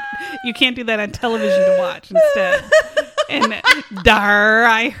 So you can't do that on television to watch instead. And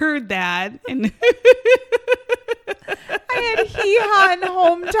I heard that. And I had Hee Haw and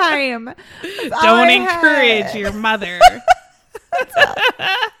Home Time. Don't encourage your mother.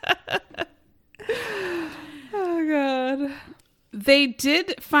 Oh, God. They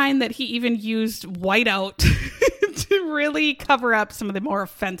did find that he even used whiteout to really cover up some of the more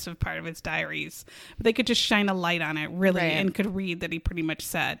offensive part of his diaries. But they could just shine a light on it, really, and could read that he pretty much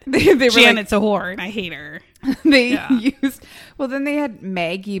said, Janet's a whore and I hate her. Then they had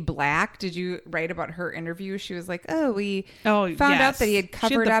Maggie Black. Did you write about her interview? She was like, we found out that he had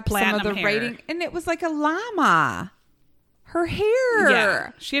covered up some of the writing. And it was like a llama. Her hair.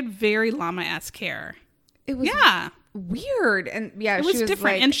 Yeah. She had very llama-esque hair. It was weird. And it was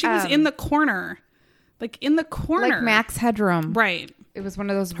different. Like, and she was in the corner. Like in the corner. Like Max Headroom. Right. It was one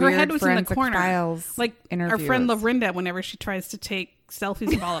of those her weird head was in the corner. Files like interviews. Our friend Lorinda, whenever she tries to take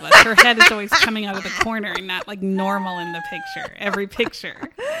selfies of all of us, her head is always coming out of the corner and not like normal in the picture. Every picture.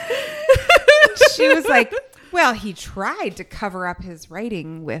 She was like, well, he tried to cover up his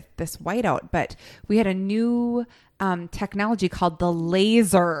writing with this whiteout, but we had a new technology called the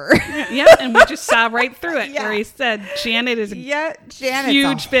laser. Yeah, and we just saw right through it where he said, Janet is a Janet's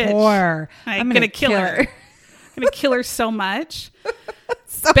huge bitch. Whore. I'm going to kill her. I'm going to kill her so much.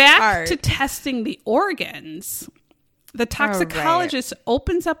 Back to testing the organs. The toxicologist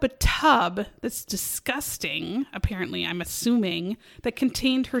opens up a tub that's disgusting, apparently, I'm assuming, that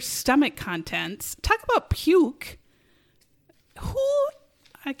contained her stomach contents. Talk about puke.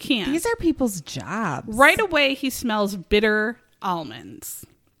 I can't. These are people's jobs. Right away, he smells bitter almonds.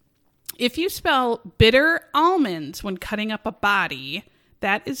 If you smell bitter almonds when cutting up a body,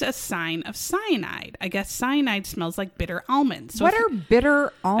 that is a sign of cyanide. I guess cyanide smells like bitter almonds. So what are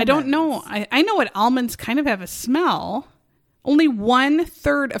bitter almonds? I don't know. I know what almonds kind of have a smell. Only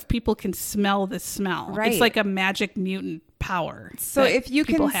 1/3 of people can smell this smell. Right. It's like a magic mutant power. So if you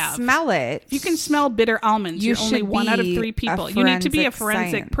can smell it. If you can smell bitter almonds, you're only 1 out of 3 people. You need to be a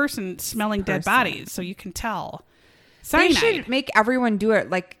forensic person smelling dead bodies so you can tell. Cyanide. They should make everyone do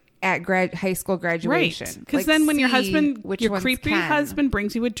it like at high school graduation. Right. Because then when your creepy husband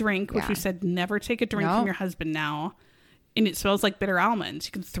brings you a drink, which we said never take a drink from your husband now, and it smells like bitter almonds,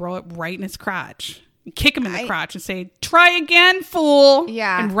 you can throw it right in his crotch. Kick him in the crotch and say, try again, fool.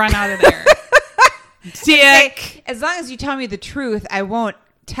 Yeah. And run out of there. Dick. As long as you tell me the truth, I won't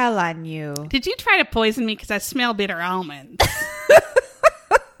tell on you. Did you try to poison me because I smell bitter almonds?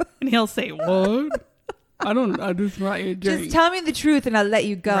 And he'll say, what? I just want you to drink. Just tell me the truth and I'll let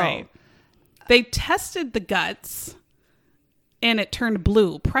you go. Right. They tested the guts and it turned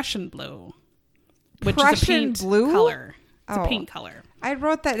blue, Prussian blue, which is a paint color. It's a paint color. I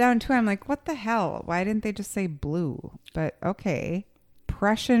wrote that down too. I'm like, what the hell? Why didn't they just say blue? But okay.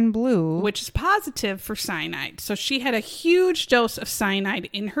 Prussian blue. Which is positive for cyanide. So she had a huge dose of cyanide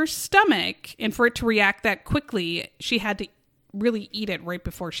in her stomach. And for it to react that quickly, she had to really eat it right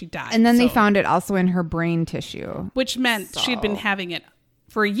before she died. And then they found it also in her brain tissue. Which meant she'd been having it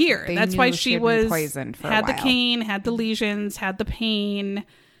for a year. That's why she was poisoned for had a the while. cane, had the lesions, had the pain.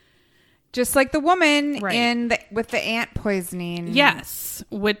 Just like the woman Right. with the ant poisoning. Yes,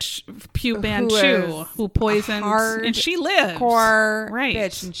 which Pu Who Manchu, was who poisoned, and she lived. Core Right.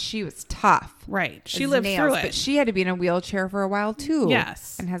 bitch, and she was tough. Right, she as lived nails, through it. but she had to be in a wheelchair for a while too.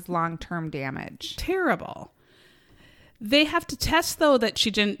 Yes. and has long-term damage. Terrible. They have to test, though, that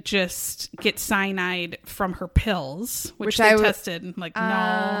she didn't just get cyanide from her pills, which they tested. Like,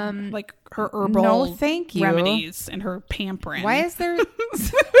 no, like her herbal no, thank you. remedies and her pampering. Why is there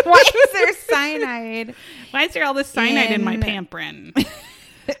cyanide? Why is there all this cyanide in my pampering?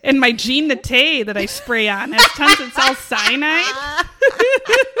 And my Jean Naté that I spray on has tons of all cyanide.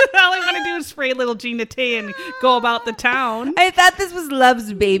 All I want to do is spray a little Jean Naté and go about the town. I thought this was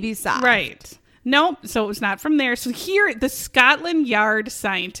Love's Baby Soft. Right. Nope. So it was not from there. So here, the Scotland Yard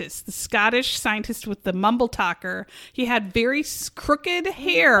scientist, the Scottish scientist with the mumble talker, he had very crooked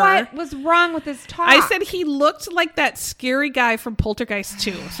hair. What was wrong with his talk? I said he looked like that scary guy from Poltergeist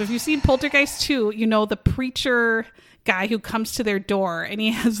 2. So if you've seen Poltergeist 2, you know the preacher guy who comes to their door and he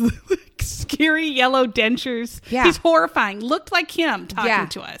has like scary yellow dentures. Yeah. He's horrifying. Looked like him talking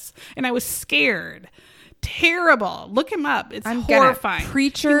to us. And I was scared. Terrible. Look him up. It's horrifying.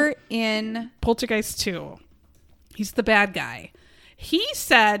 Preacher in Poltergeist 2. He's the bad guy. He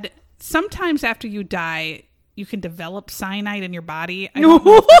said sometimes after you die, you can develop cyanide in your body. I don't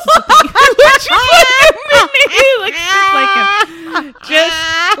know if this is a thing.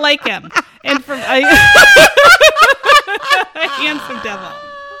 Just like him. And from a handsome devil.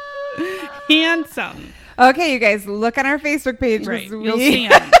 Handsome. Okay, you guys, look on our Facebook page. Right. You'll see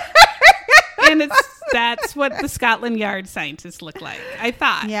him. And that's what the Scotland Yard scientists look like. I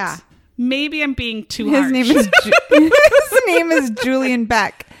thought. Yeah. Maybe I'm being too His harsh. name is Julian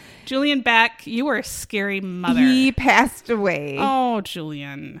Beck. Julian Beck, you were a scary mother. He passed away. Oh,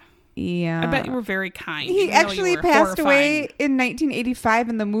 Julian. Yeah. I bet you were very kind. He even though you actually were passed away horrifying. in 1985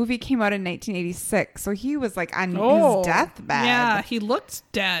 and the movie came out in 1986. So he was like on his deathbed. Yeah, he looked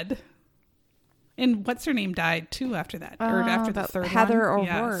dead. And what's her name died too after that? Or after the third Heather one?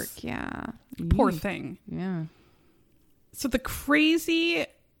 O'Rourke. Yeah. Poor thing. Yeah. So the crazy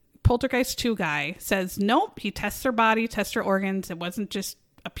Poltergeist 2 guy says, nope, he tests her body, tests her organs. It wasn't just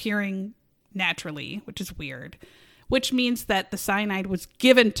appearing naturally, which is weird, which means that the cyanide was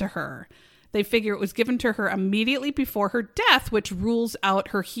given to her. They figure it was given to her immediately before her death, which rules out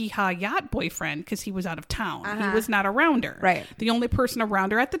her hee-haw yacht boyfriend because he was out of town. He was not around her. Right. The only person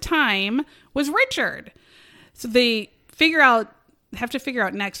around her at the time was Richard. So they have to figure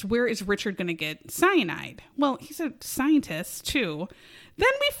out next, where is Richard going to get cyanide? Well, he's a scientist too. Then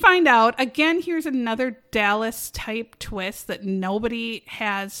we find out, again, here's another Dallas type twist that nobody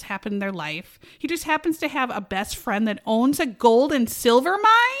has happened in their life. He just happens to have a best friend that owns a gold and silver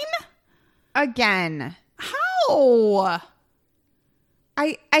mine? Again. How?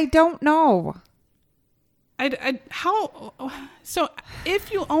 I don't know. How? So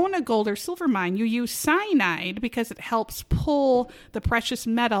if you own a gold or silver mine, you use cyanide because it helps pull the precious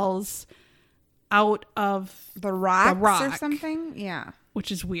metals out of The rocks or rock. something? Yeah.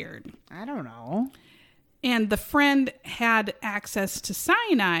 Which is weird. I don't know. And the friend had access to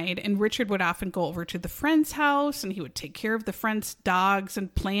cyanide, and Richard would often go over to the friend's house, and he would take care of the friend's dogs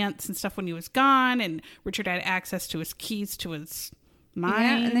and plants and stuff when he was gone. And Richard had access to his keys to his mine.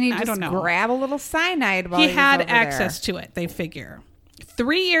 Yeah, and then he I just don't know. grab a little cyanide while He was had over access there. to it, they figure.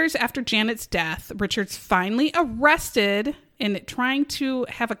 3 years after Janet's death, Richard's finally arrested and trying to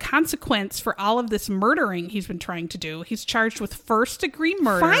have a consequence for all of this murdering he's been trying to do. He's charged with first-degree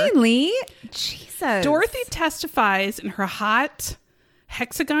murder. Finally? Jesus. Dorothy testifies in her hot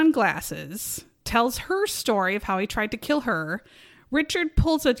hexagon glasses, tells her story of how he tried to kill her. Richard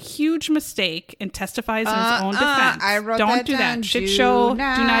pulls a huge mistake and testifies in his own defense. I wrote Don't that do down. that. Shit show. Do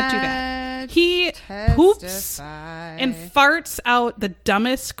not do that. He poops and farts out the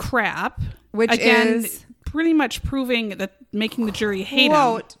dumbest crap. Which again, is pretty much proving that making the jury hate him.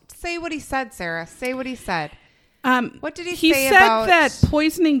 Quote. Say what he said, Sarah. Say what he said. What did he say said about that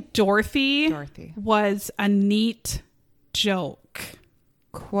poisoning Dorothy Dorothy? was a neat joke.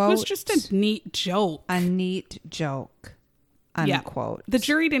 Quote. It was just a neat joke. a neat joke. Unquote. The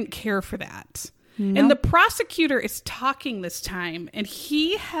jury didn't care for that. Nope. And the prosecutor is talking this time, and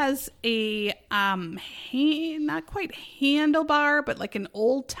he has a not quite handlebar, but like an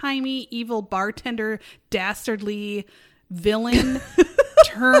old-timey evil bartender, dastardly villain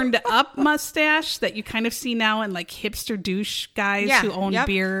turned up mustache that you kind of see now in like hipster douche guys who own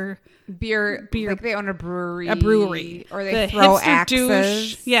beer, like they own a brewery, or they the throw hipster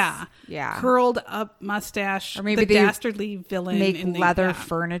axes. douche, curled up mustache, or maybe the they dastardly villain, make in the, leather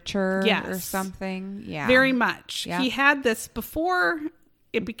furniture or Yes. something. Yeah, very much. Yep. He had this before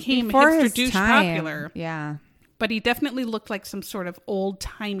it became Before hipster his douche time. popular. Yeah. But he definitely looked like some sort of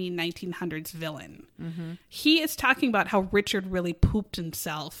old-timey 1900s villain. Mm-hmm. He is talking about how Richard really pooped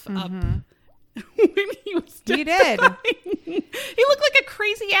himself up when he was He did. He looked like a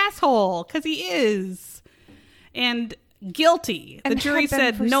crazy asshole, because he is. And guilty. And the jury had been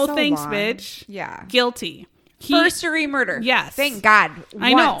said, for no so thanks, long. bitch. Yeah. Guilty. First degree murder. Yes. Thank God.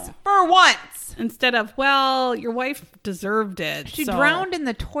 I know. For once. Instead of, well, your wife deserved it. She so- drowned in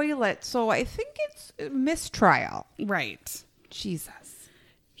the toilet, so I think it's a mistrial. Right. Jesus.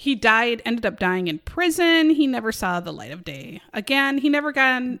 He ended up dying in prison. He never saw the light of day again. He never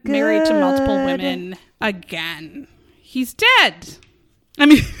got married to multiple women again. He's dead. I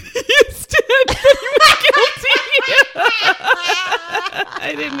mean, he's dead, but he was guilty.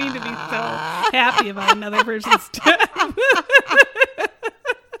 I didn't mean to be so happy about another person's death.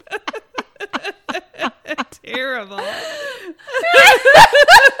 Terrible.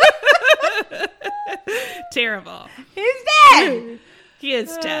 Terrible. He's dead. He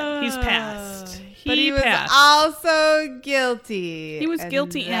is dead. He's passed. But he was passed. also guilty. He was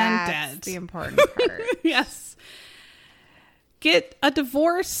guilty and that's dead. the important part. Yes. Get a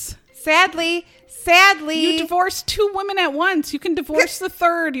divorce. Sadly. You divorced 2 women at once. You can divorce the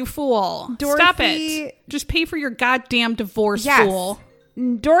third, you fool. Stop Dorothy- it. Just pay for your goddamn divorce, Yes. fool.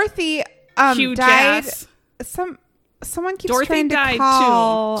 Dorothy Huge died. ass. Someone keeps Dorothy trying to died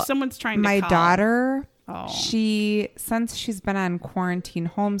call too. Someone's trying to my call. daughter. Oh. Since she's been on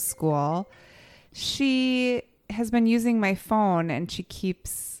quarantine homeschool, she has been using my phone, and she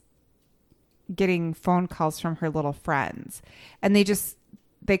keeps getting phone calls from her little friends, and they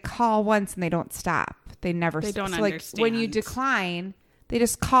call once and they don't stop. They never. They don't so like when you understand. decline, they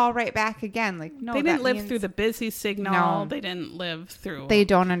just call right back again. Like no, They didn't that live means through the busy signal. No. They didn't live through. They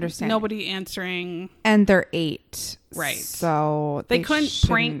don't understand. Nobody answering. And they're 8, Right. So They couldn't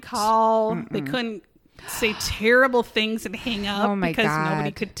prank shouldn't- call. They couldn't say terrible things and hang up Oh my because God.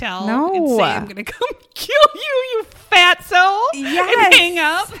 nobody could tell. No. And say, I'm going to come kill you, you fatso. Yes. And hang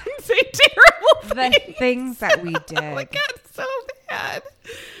up and say terrible The things. things that we did. Oh my God, it's so bad.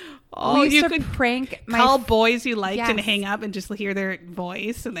 Oh, we used you to could prank call boys you liked and Yes. hang up and just hear their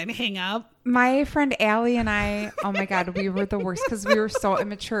voice and then hang up. my friend Allie and I. Oh my God, we were the worst because we were so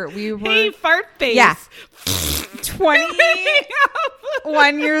immature. We were Hey, fart face. Yeah.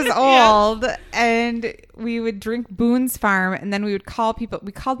 21 years old, and we would drink Boone's Farm, and then we would call people.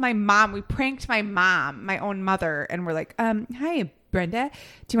 We called my mom. We pranked my mom, my own mother, and we're like, hi, Brenda,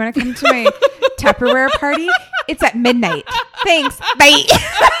 do you want to come to my Tupperware party? It's at midnight. Thanks. Bye.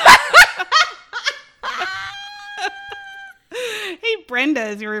 Hey, Brenda,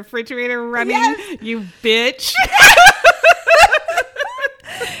 is your refrigerator running? Yes. You bitch.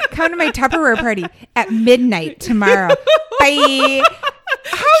 Come to my Tupperware party at midnight tomorrow. Bye.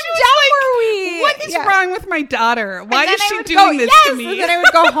 How dumb were we? What is Yeah. wrong with my daughter? Why And then is I she would doing go, this yes! to me? And then I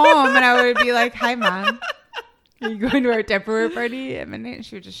would go home and I would be like, hi, Mom. Are you going to our Tupperware party at midnight? And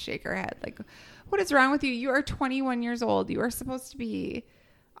she would just shake her head like, what is wrong with you? You are 21 years old. You are supposed to be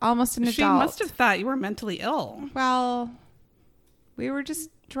almost an She adult. must have thought you were mentally ill. Well, we were just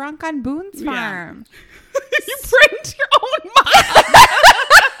drunk on Boone's Yeah. Farm. You pranked your own mom.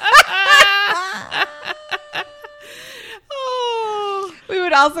 Oh. We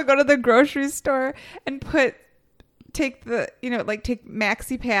would also go to the grocery store and take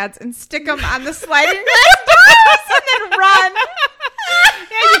maxi pads and stick them on the sliding glass doors and then run.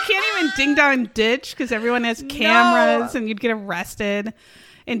 Yeah, you can't even ding dong ditch because everyone has cameras and you'd get arrested.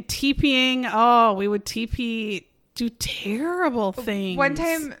 And TPing, we would TP, do terrible things. One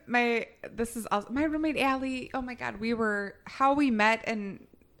time, my roommate Allie. Oh my God, how we met and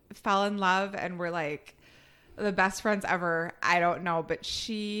fell in love and were like the best friends ever. I don't know, but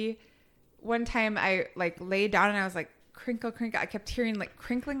one time I like laid down and I was like crinkle, crinkle. I kept hearing like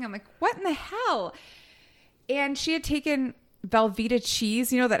crinkling. I'm like, what in the hell? And she had taken Velveeta cheese,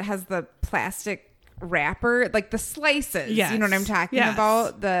 that has the plastic wrapper, like the slices. Yes. You know what I'm talking Yes.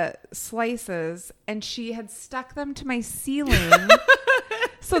 about? The slices. And she had stuck them to my ceiling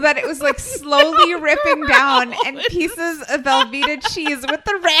so that it was like slowly ripping down and pieces of Velveeta cheese with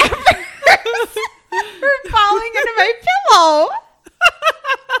the wrapper for falling into my pillow.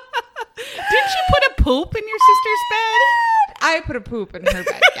 Didn't you put a poop in your sister's bed? I put a poop in her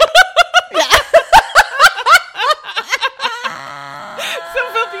bed. Yeah. So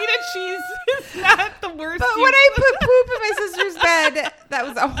Velveeta cheese is not the worst. But when I put poop in my sister's bed, that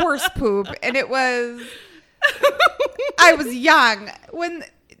was a horse poop, and it was. I was young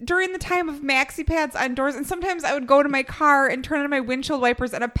during the time of maxi pads on doors, and sometimes I would go to my car and turn on my windshield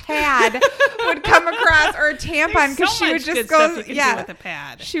wipers, and a pad would come across, or a tampon, because she would just go, with a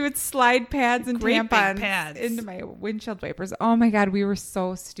pad. She would slide pads and Great tampons big pads into my windshield wipers. Oh my God, we were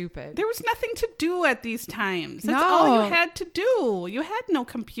so stupid. There was nothing to do at these times. That's No. all you had to do. You had no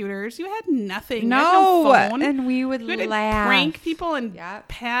computers. You had nothing. No, you had no phone. and we would You had to laugh. prank people and Yep.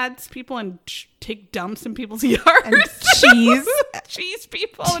 pads people and take dumps in people's yards. And cheese. Cheese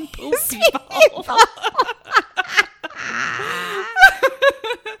people and poop people.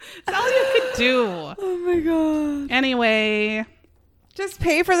 That's all you could do. Oh my God. Anyway, Just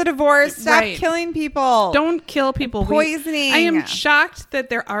pay for the divorce. Stop Right. killing people. don't kill people. Poisoning. I am shocked that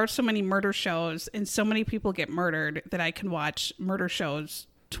there are so many murder shows and so many people get murdered that I can watch murder shows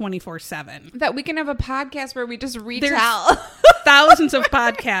 24/7. That we can have a podcast where we just retell. Thousands of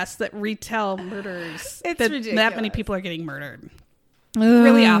podcasts that retell murders. It's that ridiculous. many people are getting murdered.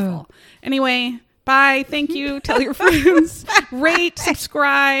 Really awful. Anyway, bye. Thank you. Tell your friends. Rate,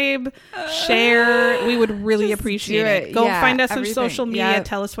 subscribe, share. We would really Just appreciate do it. it. Go Yeah, find us on everything. social media. Yep.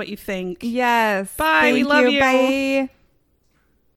 Tell us what you think. Yes. Bye. Thank Love you. Bye.